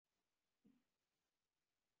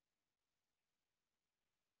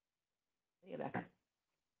See you back.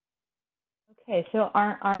 Okay, so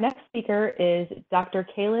our next speaker is Dr.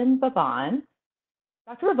 Kaylan Baban.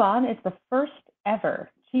 Dr. Baban is the first ever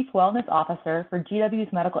Chief Wellness Officer for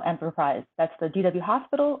GW's medical enterprise. That's the GW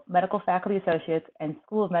Hospital, Medical Faculty Associates, and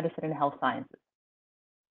School of Medicine and Health Sciences.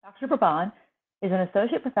 Dr. Baban is an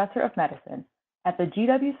Associate Professor of Medicine at the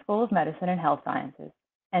GW School of Medicine and Health Sciences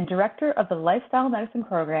and Director of the Lifestyle Medicine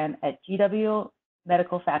Program at GW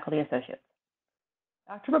Medical Faculty Associates.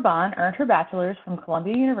 Dr. Baban earned her bachelor's from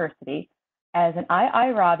Columbia University as an I.I.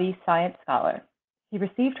 Rabi Science Scholar. She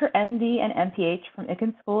received her MD and MPH from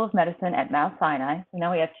Icahn School of Medicine at Mount Sinai, so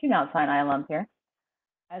now we have two Mount Sinai alums here,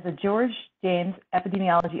 as a George James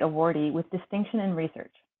Epidemiology Awardee with distinction in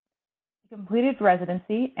research. She completed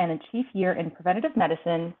residency and a chief year in preventive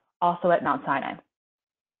medicine, also at Mount Sinai.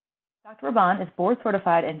 Dr. Baban is board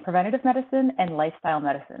certified in preventive medicine and lifestyle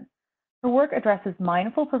medicine. Her work addresses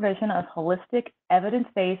mindful provision of holistic,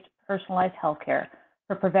 evidence-based, personalized healthcare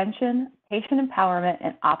for prevention, patient empowerment,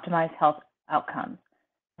 and optimized health outcomes.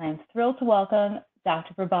 I'm thrilled to welcome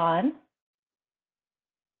Dr. Baban,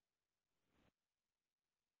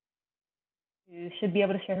 who should be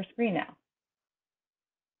able to share her screen now.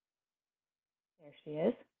 There she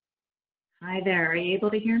is. Hi there. Are you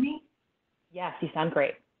able to hear me? Yes, you sound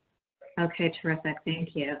great. Okay, terrific. Thank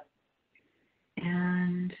you.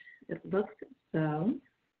 And it looks as though,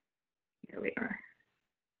 here we are.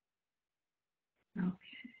 Okay.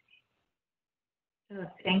 So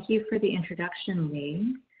thank you for the introduction,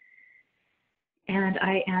 Lee. And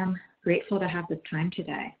I am grateful to have this time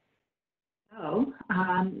today. So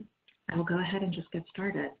I'll go ahead and just get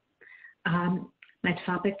started. My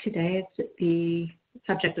topic today is the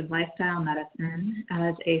subject of lifestyle medicine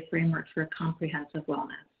as a framework for comprehensive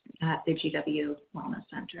wellness at the GW Wellness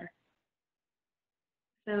Center.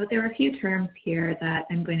 So there are a few terms here that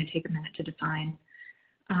I'm going to take a minute to define.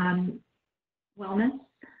 Wellness,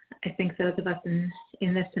 I think those of us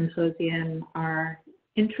in this symposium are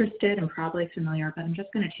interested and probably familiar, but I'm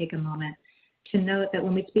just going to take a moment to note that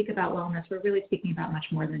when we speak about wellness, we're really speaking about much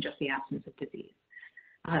more than just the absence of disease.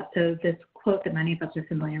 So this quote that many of us are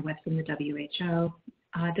familiar with from the WHO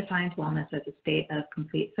defines wellness as a state of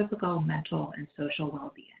complete physical, mental, and social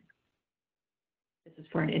well-being. This is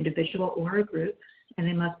for an individual or a group, and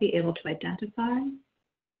they must be able to identify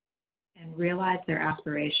and realize their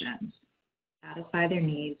aspirations, satisfy their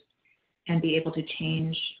needs, and be able to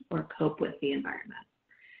change or cope with the environment.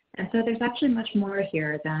 And so there's actually much more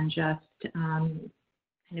here than just kind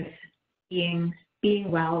of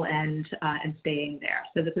being well and staying there.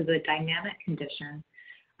 So this is a dynamic condition.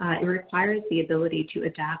 It requires the ability to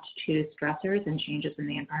adapt to stressors and changes in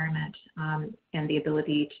the environment, and the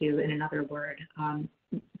ability to, in another word,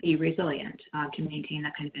 be resilient to maintain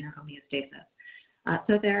that kind of inner homeostasis.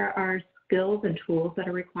 So there are skills and tools that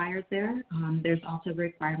are required there. There's also a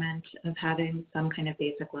requirement of having some kind of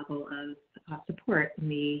basic level of support in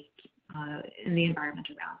the environment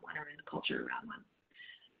around one or in the culture around one.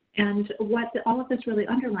 And what all of this really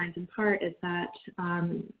underlines in part is that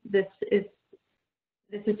this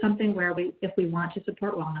is something where if we want to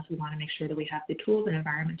support wellness, we want to make sure that we have the tools and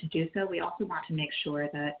environment to do so. We also want to make sure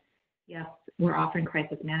that, yes, we're offering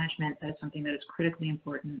crisis management. That is something that is critically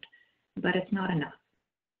important, but it's not enough.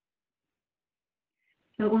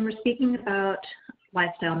 So when we're speaking about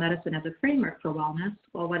lifestyle medicine as a framework for wellness,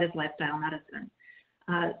 well, what is lifestyle medicine?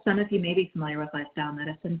 Some of you may be familiar with lifestyle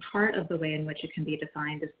medicine. Part of the way in which it can be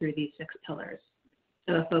defined is through these 6 pillars.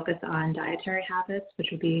 So a focus on dietary habits, which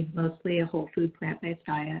would be mostly a whole food plant-based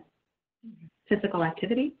diet. Physical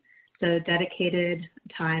activity, so dedicated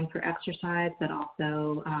time for exercise, but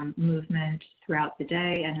also movement throughout the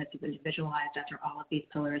day, and it's individualized after all of these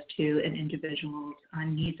pillars to an individual's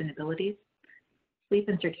needs and abilities. Sleep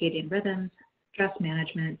and circadian rhythms, stress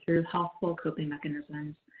management through healthful coping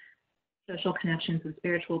mechanisms, social connections and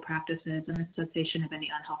spiritual practices, and the cessation of any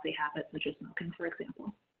unhealthy habits, such as smoking, for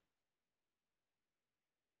example.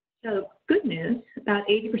 So good news, about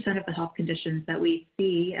 80% of the health conditions that we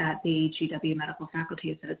see at the GW Medical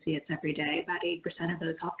Faculty Associates every day, about 80% of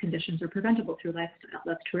those health conditions are preventable through lifestyle.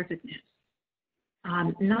 That's terrific news.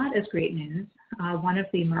 Not as great news. One of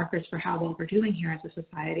the markers for how well we're doing here as a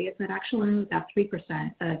society is that actually only about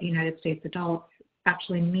 3% of United States adults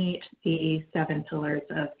actually meet the 7 pillars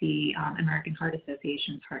of the American Heart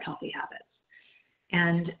Association's Heart Healthy Habits.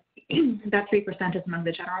 And that 3% is among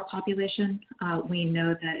the general population. We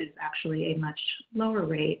know that it's actually a much lower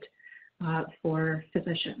rate for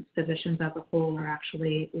physicians. Physicians as a whole are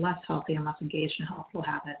actually less healthy and less engaged in healthful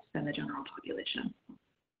habits than the general population.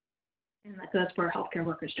 And that goes for healthcare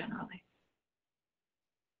workers generally.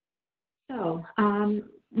 So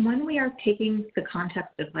when we are taking the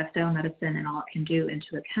context of lifestyle medicine and all it can do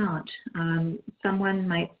into account, someone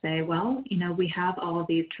might say, well, you know, we have all of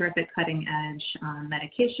these terrific cutting edge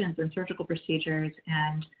medications and surgical procedures,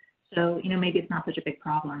 and so, you know, maybe it's not such a big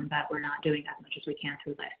problem that we're not doing as much as we can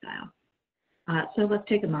through lifestyle. So let's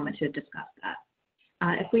take a moment to discuss that.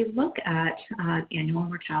 If we look at annual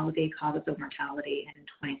mortality, causes of mortality in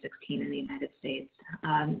 2016 in the United States,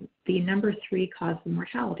 the number 3 cause of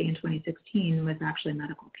mortality in 2016 was actually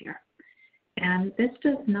medical care. And this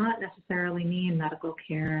does not necessarily mean medical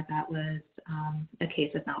care that was a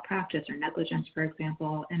case of malpractice or negligence, for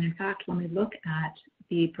example. And in fact, when we look at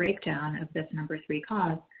the breakdown of this number 3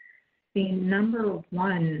 cause, the number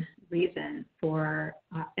 1 reason for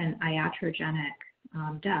an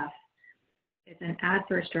iatrogenic death is an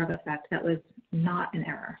adverse drug effect that was not an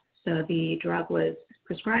error. So the drug was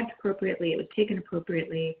prescribed appropriately, it was taken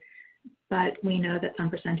appropriately, but we know that some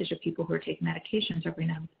percentage of people who are taking medications are going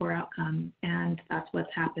to have a poor outcome, and that's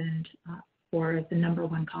what's happened for the number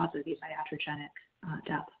 1 cause of these iatrogenic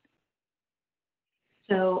deaths.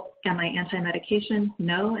 So am I anti-medication?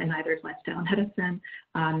 No, and neither is lifestyle medicine.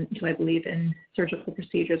 Do I believe in surgical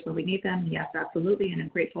procedures when we need them? Yes, absolutely, and I'm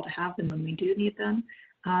grateful to have them when we do need them.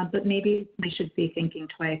 But maybe we should be thinking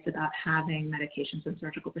twice about having medications and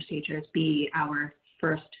surgical procedures be our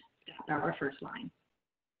first step, our first line.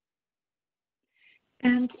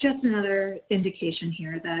 And just another indication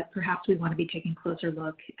here that perhaps we want to be taking a closer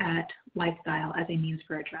look at lifestyle as a means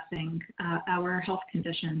for addressing our health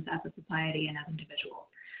conditions as a society and as individuals.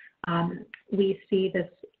 We see this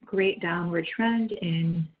great downward trend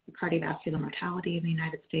in cardiovascular mortality in the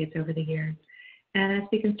United States over the years. And as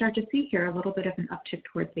we can start to see here, a little bit of an uptick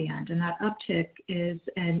towards the end. And that uptick is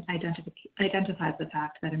identifies the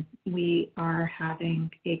fact that we are having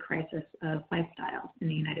a crisis of lifestyle in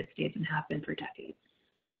the United States and have been for decades.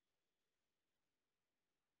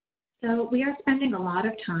 So we are spending a lot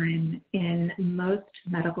of time in most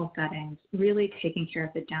medical settings really taking care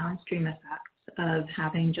of the downstream effects of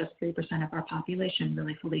having just 3% of our population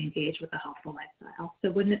really fully engaged with a healthful lifestyle.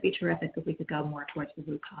 So wouldn't it be terrific if we could go more towards the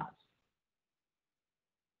root cause?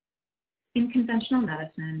 In conventional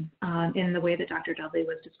medicine, in the way that Dr. Dudley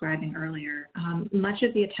was describing earlier, much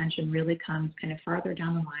of the attention really comes kind of farther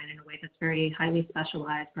down the line in a way that's very highly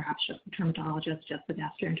specialized, perhaps just the dermatologist, just the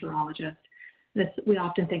gastroenterologist. This we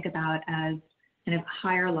often think about as kind of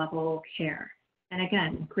higher level care. And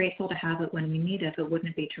again, grateful to have it when we need it, but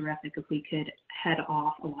wouldn't it be terrific if we could head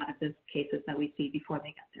off a lot of the cases that we see before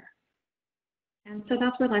they get there? And so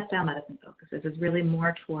that's where lifestyle medicine focuses, is really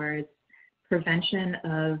more towards prevention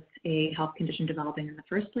of a health condition developing in the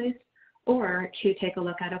first place, or to take a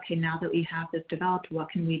look at, okay, now that we have this developed, what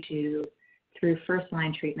can we do through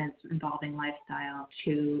first-line treatments involving lifestyle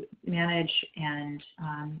to manage and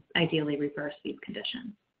ideally reverse these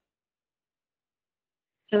conditions.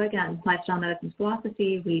 So again, lifestyle medicine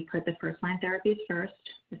philosophy, we put the first-line therapies first.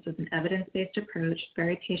 This is an evidence-based approach,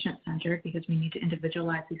 very patient-centered because we need to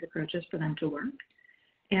individualize these approaches for them to work.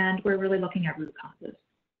 And we're really looking at root causes.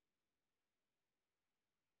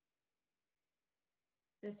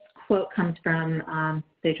 This quote comes from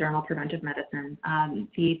the journal Preventive Medicine.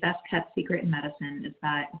 The best kept secret in medicine is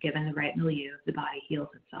that given the right milieu, the body heals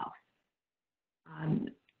itself.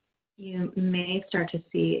 You may start to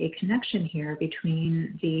see a connection here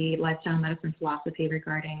between the lifestyle medicine philosophy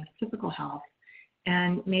regarding physical health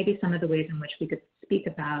and maybe some of the ways in which we could speak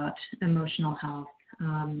about emotional health,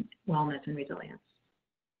 wellness, and resilience.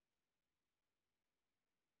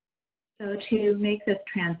 So to make this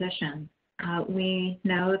transition, we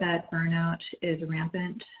know that burnout is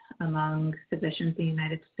rampant among physicians in the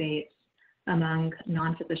United States, among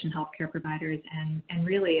non-physician healthcare providers, and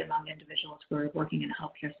really among individuals who are working in a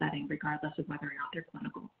healthcare setting, regardless of whether or not they're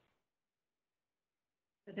clinical.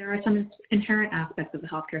 So there are some inherent aspects of the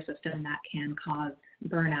healthcare system that can cause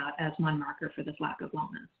burnout as one marker for this lack of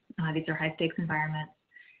wellness. These are high-stakes environments.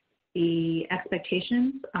 The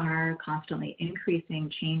expectations are constantly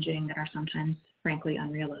increasing, changing, that are sometimes, frankly,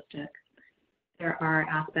 unrealistic. There are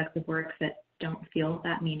aspects of work that don't feel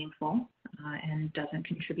that meaningful and doesn't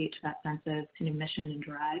contribute to that sense of kind of mission and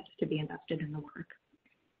drive to be invested in the work.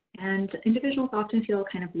 And individuals often feel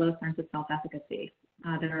a kind of low sense of self-efficacy.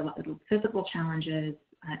 There are physical challenges,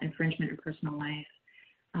 infringement in personal life,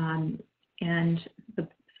 and the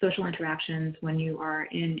social interactions when you are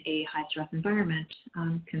in a high-stress environment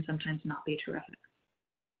can sometimes not be terrific.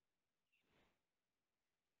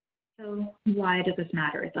 So why does this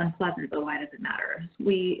matter? It's unpleasant, but why does it matter?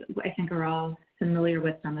 We, I think, are all familiar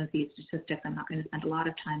with some of these statistics. I'm not going to spend a lot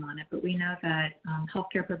of time on it, but we know that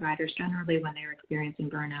healthcare providers generally, when they're experiencing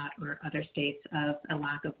burnout or other states of a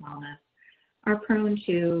lack of wellness, are prone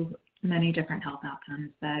to many different health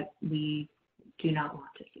outcomes that we do not want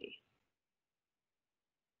to see.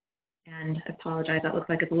 And I apologize, that looks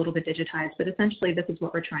like it's a little bit digitized, but essentially this is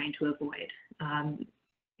what we're trying to avoid.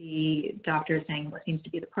 The doctor is saying what seems to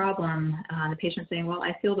be the problem, the patient saying, well,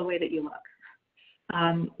 I feel the way that you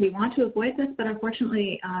look. We want to avoid this, but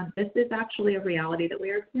unfortunately, this is actually a reality that we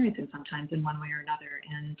are experiencing sometimes in one way or another,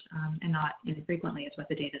 and not infrequently is what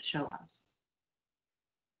the data show us.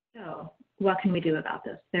 So what can we do about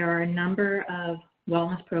this? There are a number of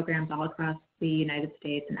wellness programs all across the United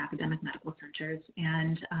States and academic medical centers,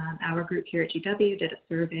 and our group here at GW did a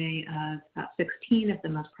survey of about 16 of the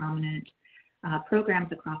most prominent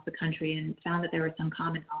programs across the country and found that there were some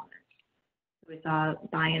common elements. We saw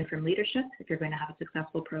buy-in from leadership. If you're going to have a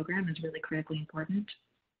successful program, is really critically important.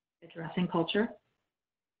 Addressing culture,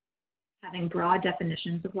 having broad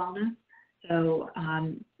definitions of wellness. So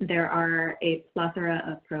there are a plethora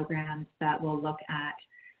of programs that will look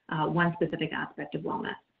at one specific aspect of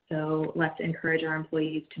wellness. So let's encourage our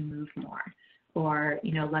employees to move more, or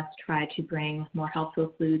let's try to bring more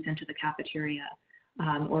healthful foods into the cafeteria,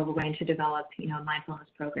 or we're going to develop a mindfulness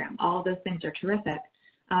program. All of those things are terrific,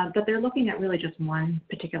 but they're looking at really just one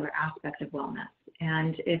particular aspect of wellness.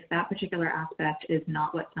 And if that particular aspect is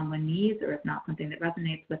not what someone needs, or is not something that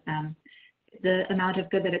resonates with them, the amount of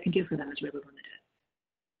good that it can do for them is really limited.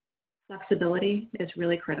 Flexibility is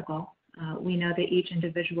really critical. We know that each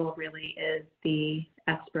individual really is the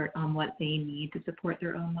expert on what they need to support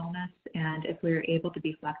their own wellness. And if we're able to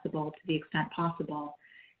be flexible to the extent possible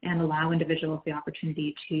and allow individuals the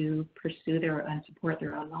opportunity to pursue their and support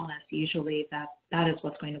their own wellness, usually that is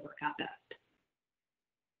what's going to work out best.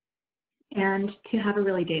 And to have a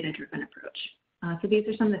really data-driven approach. So these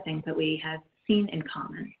are some of the things that we have seen in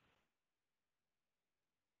common.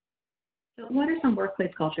 So what are some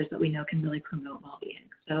workplace cultures that we know can really promote well-being?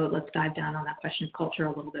 So let's dive down on that question of culture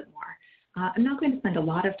a little bit more. I'm not going to spend a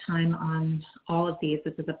lot of time on all of these.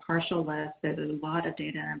 This is a partial list. There's a lot of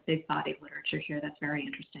data and big body of literature here that's very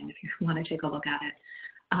interesting if you want to take a look at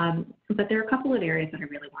it. But there are a couple of areas that I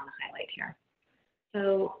really want to highlight here.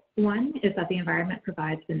 So one is that the environment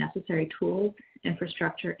provides the necessary tools,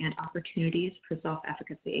 infrastructure, and opportunities for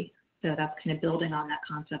self-efficacy. So that's kind of building on that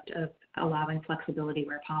concept of allowing flexibility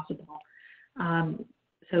where possible.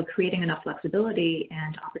 So creating enough flexibility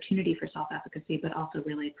and opportunity for self-efficacy, but also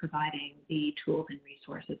really providing the tools and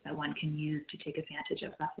resources that one can use to take advantage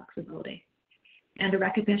of that flexibility. And a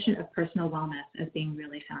recognition of personal wellness as being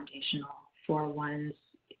really foundational for one's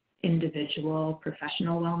individual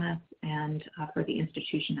professional wellness and for the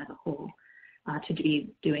institution as a whole to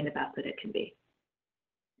be doing the best that it can be.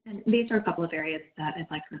 And these are a couple of areas that I'd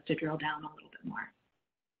like us to drill down a little bit more.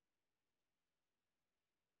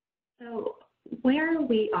 So where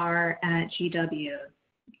we are at GW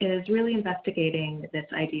is really investigating this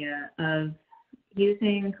idea of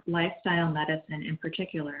using lifestyle medicine in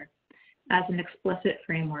particular as an explicit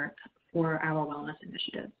framework for our wellness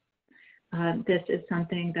initiatives. This is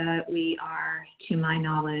something that we are, to my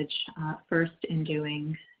knowledge, first in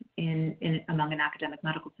doing among an academic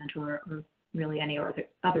medical center or really any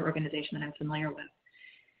other organization that I'm familiar with.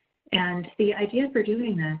 And the idea for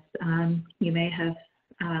doing this, you may have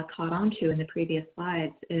caught on to in the previous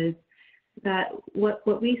slides, is that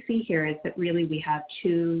what we see here is that really we have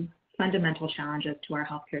two fundamental challenges to our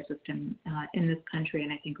healthcare system in this country,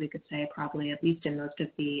 and I think we could say probably at least in most of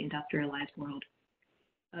the industrialized world,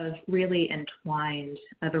 of a really entwined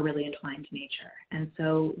nature. And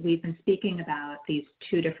so we've been speaking about these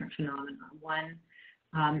two different phenomena. One,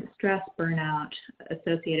 stress, burnout,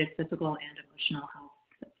 associated physical and emotional health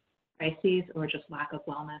crises, or just lack of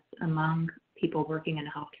wellness among people working in a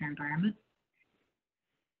healthcare environment,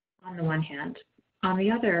 on the one hand. On the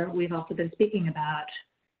other, we've also been speaking about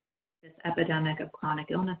this epidemic of chronic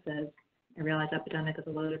illnesses. I realize epidemic is a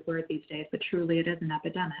loaded word these days, but truly it is an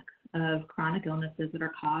epidemic of chronic illnesses that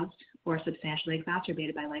are caused or substantially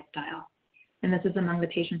exacerbated by lifestyle. And this is among the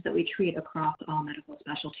patients that we treat across all medical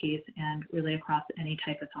specialties and really across any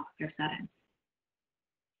type of healthcare setting.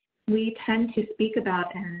 We tend to speak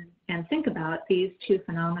about and think about these two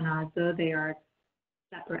phenomena as though they are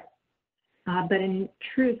separate. But in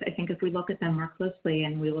truth, I think if we look at them more closely,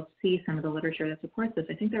 and we will see some of the literature that supports this,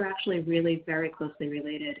 I think they're actually really very closely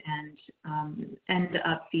related and end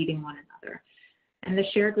up feeding one another. And the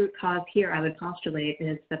shared root cause here, I would postulate,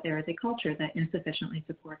 is that there is a culture that insufficiently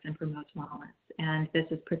supports and promotes wellness. And this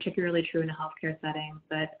is particularly true in a healthcare setting,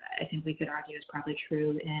 but I think we could argue is probably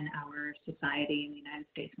true in our society in the United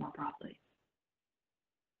States more broadly.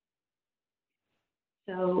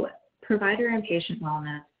 So provider and patient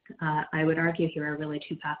wellness I would argue here are really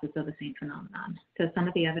two facets of the same phenomenon. So some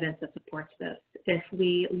of the evidence that supports this, if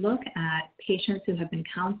we look at patients who have been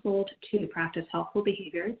counseled to practice healthful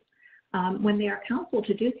behaviors, when they are counseled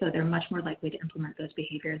to do so, they're much more likely to implement those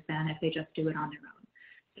behaviors than if they just do it on their own.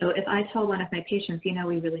 So if I tell one of my patients, you know,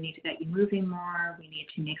 we really need to get you moving more, we need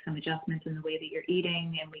to make some adjustments in the way that you're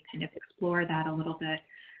eating, and we kind of explore that a little bit,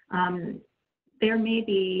 there may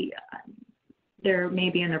be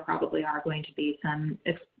and there probably are going to be some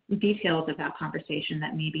details of that conversation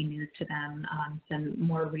that may be news to them, some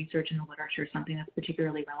more research in the literature, something that's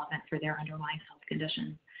particularly relevant for their underlying health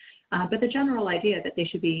conditions. But the general idea that they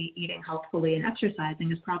should be eating healthfully and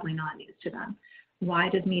exercising is probably not news to them. Why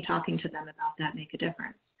does me talking to them about that make a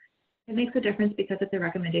difference? It makes a difference because it's a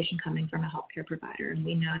recommendation coming from a healthcare provider, and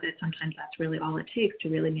we know that sometimes that's really all it takes to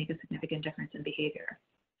really make a significant difference in behavior.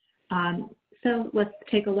 So let's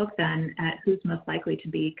take a look then at who's most likely to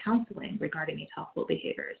be counseling regarding these healthful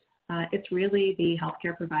behaviors. It's really the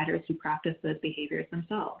healthcare providers who practice those behaviors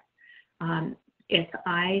themselves. If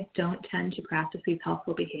I don't tend to practice these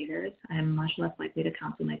healthful behaviors, I'm much less likely to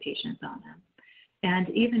counsel my patients on them. And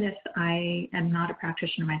even if I am not a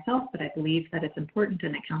practitioner myself, but I believe that it's important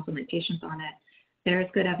and I counsel my patients on it, there's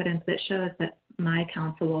good evidence that shows that my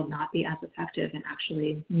counsel will not be as effective in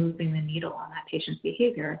actually moving the needle on that patient's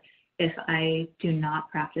behavior if I do not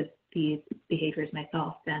practice these behaviors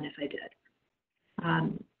myself than if I did.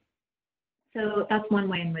 So that's one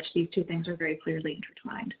way in which these two things are very clearly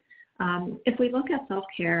intertwined. If we look at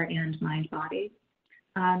self-care and mind-body,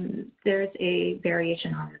 there's a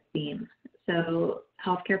variation on this theme. So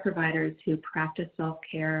healthcare providers who practice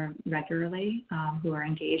self-care regularly, who are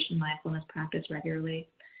engaged in mindfulness practice regularly,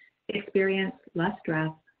 experience less stress,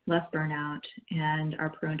 less burnout, and are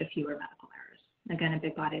prone to fewer medical errors. Again, a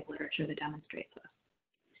big body of literature that demonstrates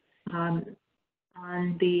this.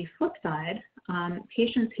 On the flip side,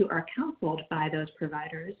 patients who are counseled by those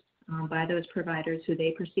providers who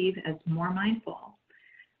they perceive as more mindful,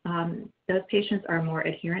 those patients are more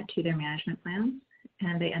adherent to their management plans,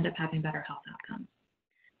 and they end up having better health outcomes.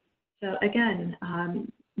 So again,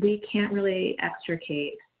 we can't really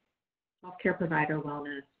extricate healthcare provider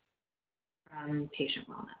wellness from patient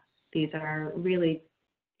wellness. These are really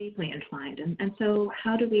deeply entwined. And so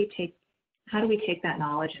how do we take that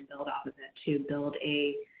knowledge and build off of it to build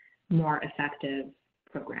a more effective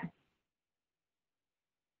program?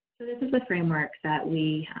 So this is the framework that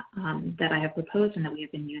I have proposed and that we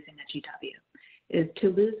have been using at GW, is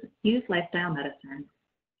to use lifestyle medicine,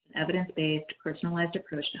 an evidence-based, personalized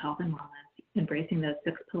approach to health and wellness, embracing those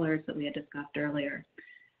 6 pillars that we had discussed earlier,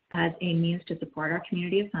 as a means to support our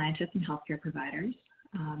community of scientists and healthcare providers,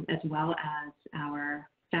 as well as our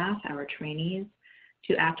staff, our trainees,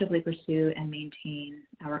 to actively pursue and maintain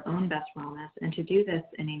our own best wellness, and to do this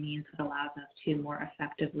in a means that allows us to more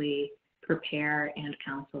effectively prepare and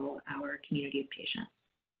counsel our community of patients.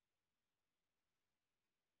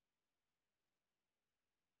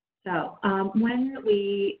 So when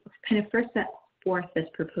we kind of first set forth this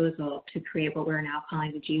proposal to create what we're now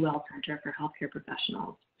calling the GWell Center for Healthcare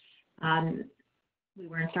Professionals, we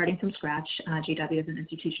weren't starting from scratch. GW as an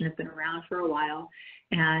institution has been around for a while,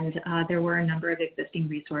 and there were a number of existing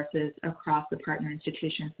resources across the partner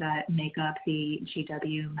institutions that make up the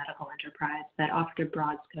GW medical enterprise that offered a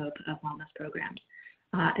broad scope of wellness programs.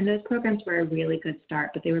 And those programs were a really good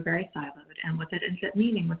start, but they were very siloed. And what that ended up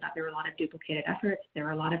meaning was that there were a lot of duplicated efforts, there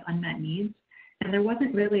were a lot of unmet needs, and there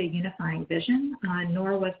wasn't really a unifying vision,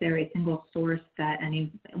 nor was there a single source that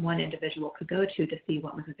any one individual could go to see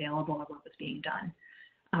what was available or what was being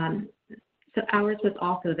done. So ours was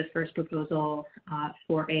also the first proposal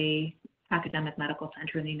for a academic medical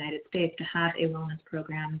center in the United States to have a wellness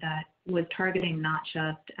program that was targeting not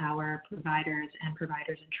just our providers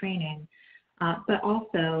and training, but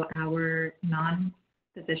also our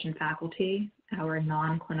non-physician faculty, our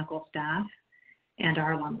non-clinical staff, and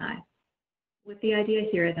our alumni. With the idea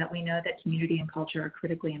here that we know that community and culture are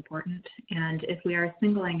critically important, and if we are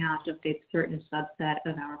singling out just a certain subset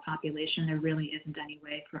of our population, there really isn't any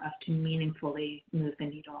way for us to meaningfully move the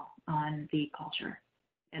needle on the culture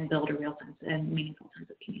and build a real sense and meaningful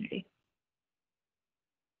sense of community.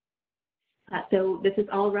 So this is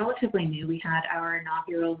all relatively new. We had our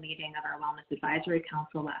inaugural meeting of our Wellness Advisory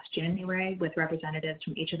Council last January with representatives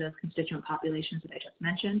from each of those constituent populations that I just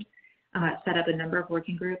mentioned. Set up a number of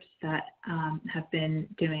working groups that have been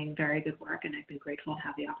doing very good work, and I've been grateful to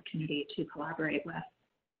have the opportunity to collaborate with.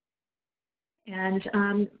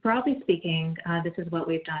 And broadly speaking, this is what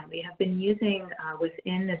we've done. We have been using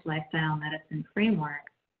within this lifestyle medicine framework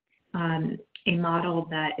a model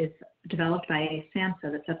that is developed by SAMHSA,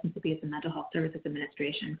 the Substance Abuse and Mental Health Services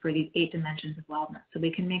Administration, for these 8 dimensions of wellness. So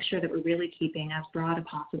we can make sure that we're really keeping as broad as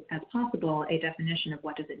possible a definition of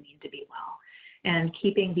what does it mean to be well. And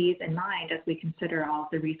keeping these in mind as we consider all of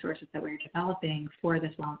the resources that we're developing for these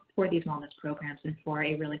wellness programs and for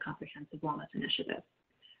a really comprehensive wellness initiative.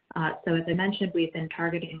 So as I mentioned, we've been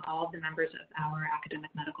targeting all of the members of our academic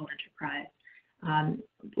medical enterprise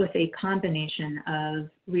with a combination of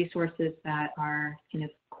resources that are kind of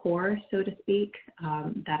core, so to speak,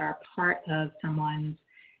 that are part of someone's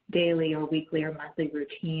daily or weekly or monthly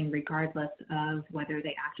routine, regardless of whether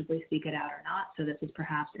they actively seek it out or not. So this is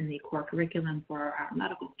perhaps in the core curriculum for our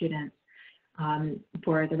medical students.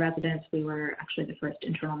 For the residents, we were actually the first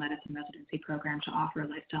internal medicine residency program to offer a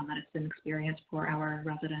lifestyle medicine experience for our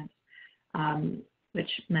residents, which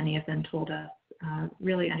many of them told us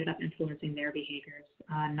really ended up influencing their behaviors,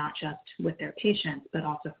 not just with their patients, but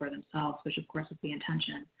also for themselves, which of course is the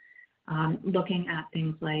intention. Looking at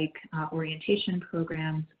things like orientation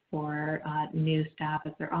programs for new staff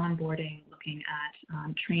as they're onboarding, looking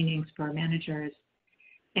at trainings for managers,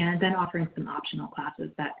 and then offering some optional classes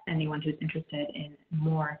that anyone who's interested in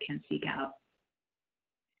more can seek out.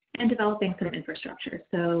 And developing some infrastructure.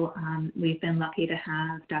 So we've been lucky to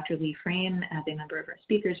have Dr. Lee Frame as a member of our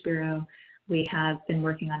Speakers Bureau. We have been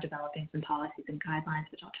working on developing some policies and guidelines,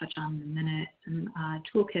 which I'll touch on in a minute, some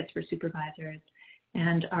toolkits for supervisors,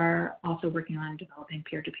 and are also working on developing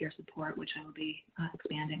peer-to-peer support, which I will be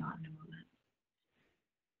expanding on in a moment.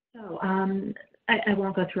 So I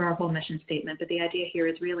won't go through our whole mission statement, but the idea here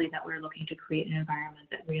is really that we're looking to create an environment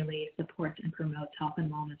that really supports and promotes health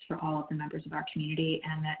and wellness for all of the members of our community,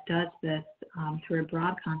 and that does this through a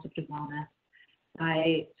broad concept of wellness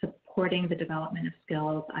by supporting the development of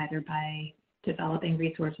skills, either by developing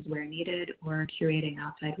resources where needed or curating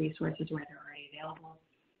outside resources where they're already available,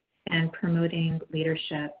 and promoting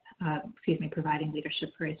leadership, providing leadership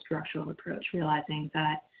for a structural approach, realizing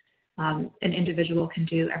that an individual can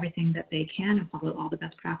do everything that they can and follow all the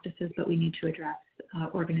best practices, but we need to address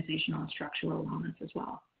organizational and structural wellness as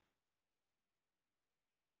well.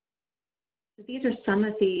 So these are some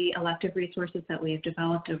of the elective resources that we've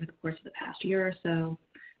developed over the course of the past year or so.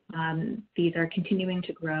 These are continuing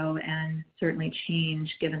to grow and certainly change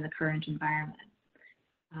given the current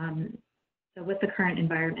environment. So with the current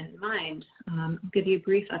environment in mind, I'll give you a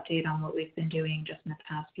brief update on what we've been doing just in the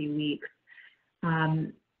past few weeks.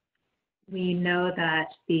 We know that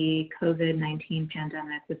the COVID-19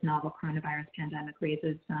 pandemic, this novel coronavirus pandemic,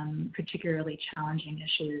 raises some particularly challenging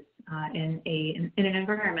issues in an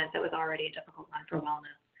environment that was already a difficult one for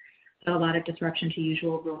wellness. So a lot of disruption to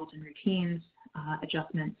usual rules and routines,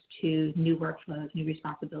 adjustments to new workflows, new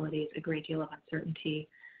responsibilities, a great deal of uncertainty,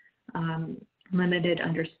 limited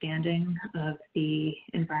understanding of the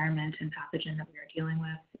environment and pathogen that we are dealing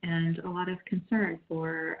with, and a lot of concern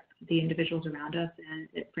for the individuals around us and,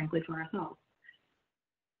 frankly, for ourselves.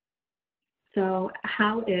 So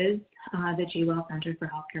how is the GWell Center for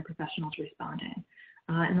Healthcare Professionals responding?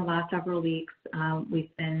 In the last several weeks,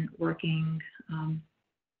 we've been working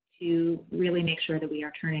to really make sure that we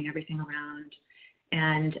are turning everything around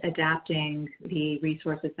and adapting the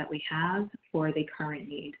resources that we have for the current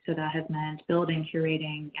need. So that has meant building,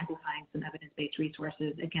 curating, amplifying some evidence-based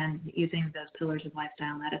resources, again, using those pillars of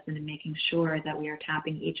lifestyle medicine and making sure that we are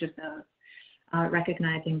tapping each of those,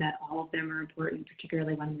 recognizing that all of them are important,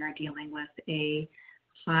 particularly when we are dealing with a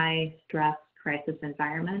high-stress crisis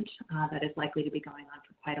environment that is likely to be going on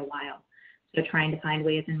for quite a while. So trying to find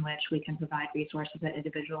ways in which we can provide resources that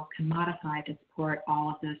individuals can modify to support all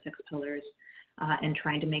of those 6 pillars, and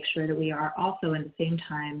trying to make sure that we are also at the same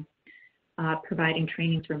time providing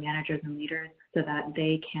trainings for managers and leaders so that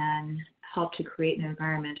they can help to create an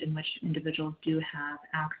environment in which individuals do have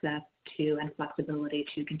access to and flexibility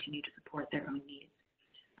to continue to support their own needs,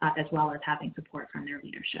 as well as having support from their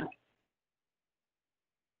leadership.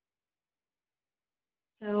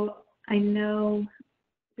 So I know,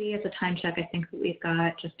 Lee, as a time check, I think that we've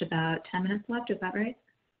got just about 10 minutes left. Is that right?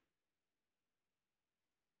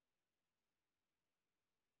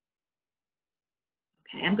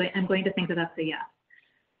 Okay, I'm going to think that that's a yes.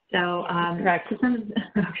 So, correct.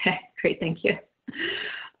 Okay, great, thank you.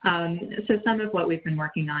 So some of what we've been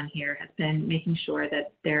working on here has been making sure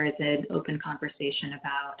that there is an open conversation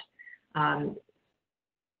about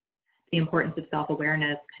the importance of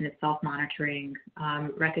self-awareness, kind of self-monitoring,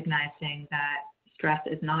 recognizing that stress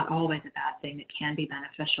is not always a bad thing. It can be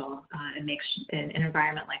beneficial, and in an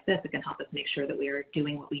environment like this, it can help us make sure that we are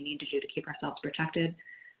doing what we need to do to keep ourselves protected.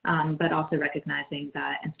 but also recognizing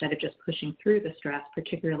that instead of just pushing through the stress,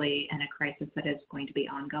 particularly in a crisis that is going to be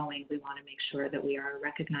ongoing, we want to make sure that we are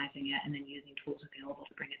recognizing it and then using tools available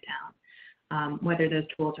to bring it down, whether those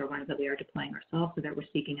tools are ones that we are deploying ourselves or that we're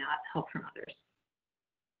seeking out help from others.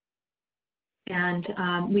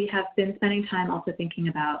 And we have been spending time also thinking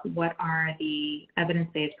about what are the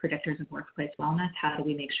evidence-based predictors of workplace wellness. How do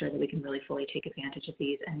we make sure that we can really fully take advantage of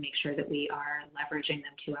these and make sure that we are leveraging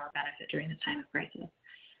them to our benefit during this time of crisis?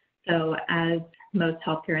 So as most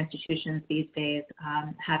healthcare institutions these days,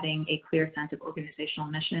 having a clear sense of organizational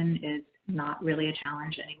mission is not really a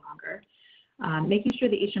challenge any longer. Making sure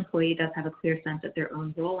that each employee does have a clear sense of their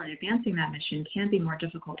own role in advancing that mission can be more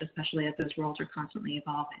difficult, especially as those roles are constantly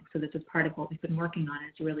evolving. So this is part of what we've been working on.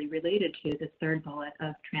 It's really related to this third bullet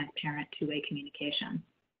of transparent two-way communication.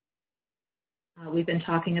 We've been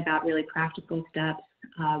talking about really practical steps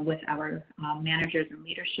with our managers and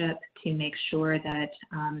leadership to make sure that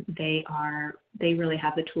they really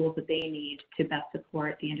have the tools that they need to best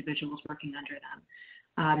support the individuals working under them.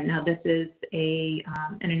 Now, this is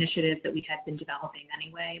an initiative that we had been developing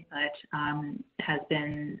anyway, but has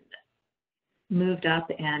been moved up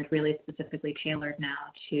and really specifically tailored now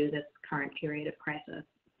to this current period of crisis.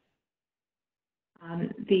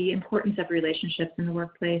 The importance of relationships in the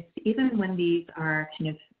workplace, even when these are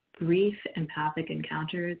kind of brief empathic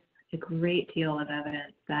encounters, a great deal of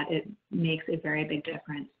evidence that it makes a very big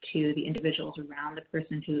difference to the individuals around the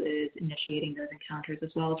person who is initiating those encounters, as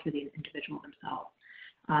well as for the individual themselves.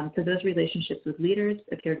 So those relationships with leaders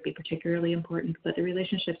appear to be particularly important, but the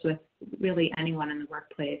relationships with really anyone in the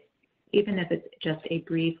workplace, even if it's just a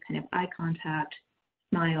brief kind of eye contact,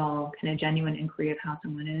 smile, kind of genuine inquiry of how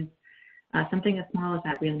someone is, something as small as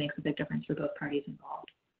that really makes a big difference for both parties involved.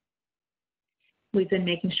 We've been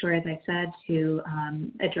making sure, as I said, to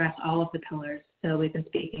address all of the pillars. So we've been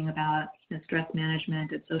speaking about stress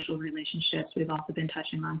management and social relationships. We've also been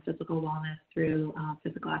touching on physical wellness through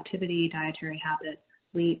physical activity, dietary habits,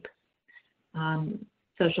 sleep,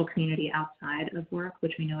 social community outside of work,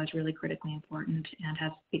 which we know is really critically important and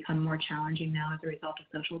has become more challenging now as a result of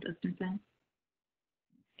social distancing.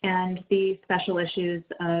 And the special issues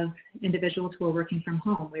of individuals who are working from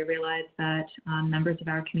home. We realize that members of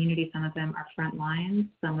our community, some of them are front lines,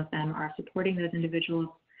 some of them are supporting those individuals,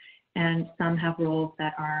 and some have roles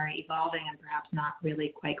that are evolving and perhaps not really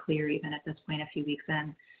quite clear even at this point a few weeks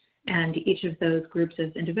in. And each of those groups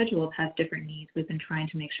of individuals has different needs. We've been trying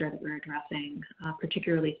to make sure that we're addressing,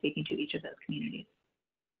 particularly speaking to each of those communities.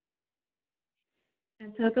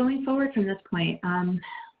 And so going forward from this point,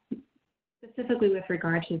 specifically with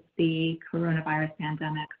regard to the coronavirus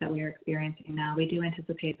pandemic that we are experiencing now, we do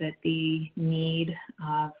anticipate that the need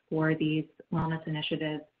for these wellness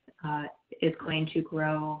initiatives is going to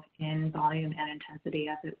grow in volume and intensity,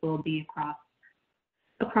 as it will be across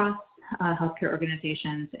healthcare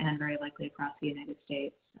organizations and very likely across the United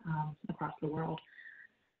States, across the world.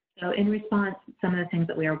 So in response, some of the things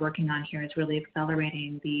that we are working on here is really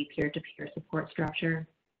accelerating the peer-to-peer support structure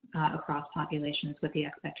across populations, with the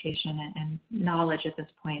expectation and knowledge at this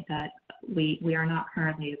point that we are not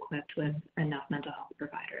currently equipped with enough mental health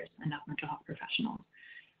providers, enough mental health professionals.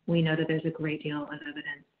 We know that there's a great deal of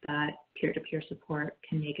evidence that peer-to-peer support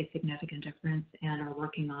can make a significant difference, and are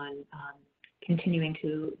working on continuing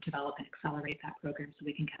to develop and accelerate that program so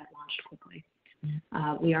we can get it launched quickly.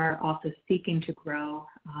 We are also seeking to grow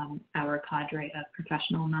our cadre of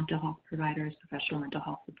professional mental health providers, professional mental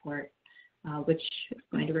health support, which is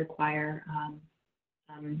going to require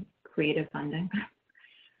some creative funding.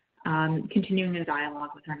 Continuing a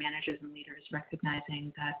dialogue with our managers and leaders,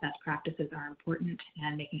 recognizing that best practices are important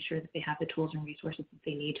and making sure that they have the tools and resources that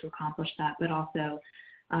they need to accomplish that, but also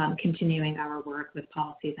continuing our work with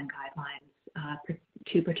policies and guidelines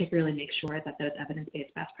to particularly make sure that those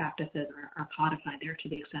evidence-based best practices are codified there to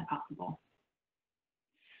the extent possible.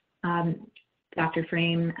 Dr.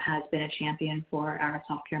 Frame has been a champion for our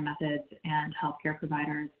self-care methods and healthcare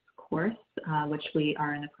providers course, which we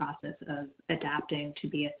are in the process of adapting to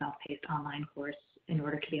be a self-paced online course in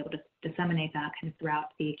order to be able to disseminate that kind of throughout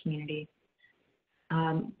the community.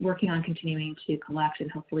 Working on continuing to collect and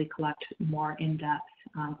hopefully collect more in-depth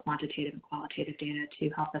quantitative and qualitative data to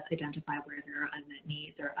help us identify where there are unmet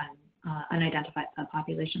needs or unidentified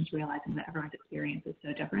subpopulations, realizing that everyone's experience is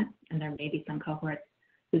so different, and there may be some cohorts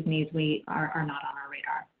whose needs are not on our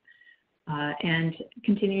radar. And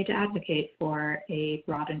continue to advocate for a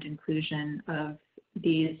broadened inclusion of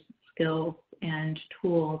these skills and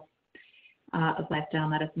tools of lifestyle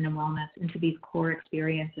medicine and wellness into these core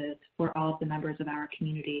experiences for all of the members of our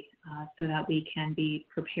community, so that we can be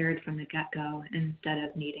prepared from the get-go instead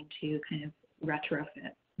of needing to kind of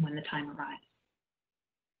retrofit when the time arrives.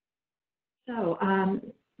 So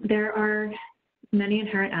there are many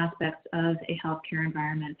inherent aspects of a healthcare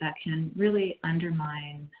environment that can really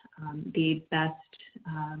undermine the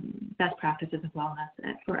best practices of wellness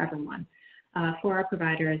for everyone, for our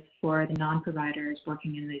providers, for the non-providers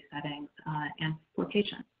working in these settings, and for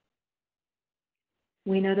patients.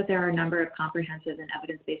 We know that there are a number of comprehensive and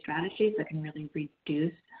evidence-based strategies that can really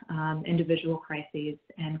reduce individual crises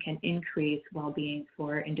and can increase well-being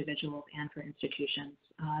for individuals and for institutions.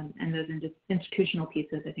 And those institutional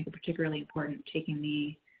pieces, I think, are particularly important, taking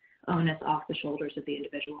the onus off the shoulders of the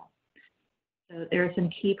individual. So there are some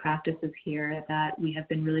key practices here that we have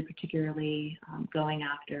been really particularly going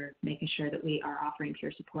after, making sure that we are offering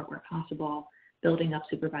peer support where possible, building up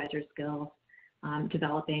supervisor skills,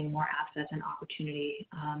 developing more access and opportunity,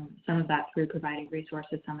 some of that through providing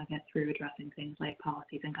resources, some of it through addressing things like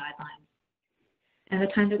policies and guidelines. And the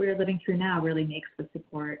time that we are living through now really makes the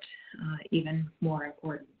support even more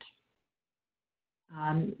important.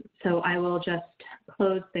 So I will just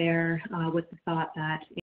close there with the thought that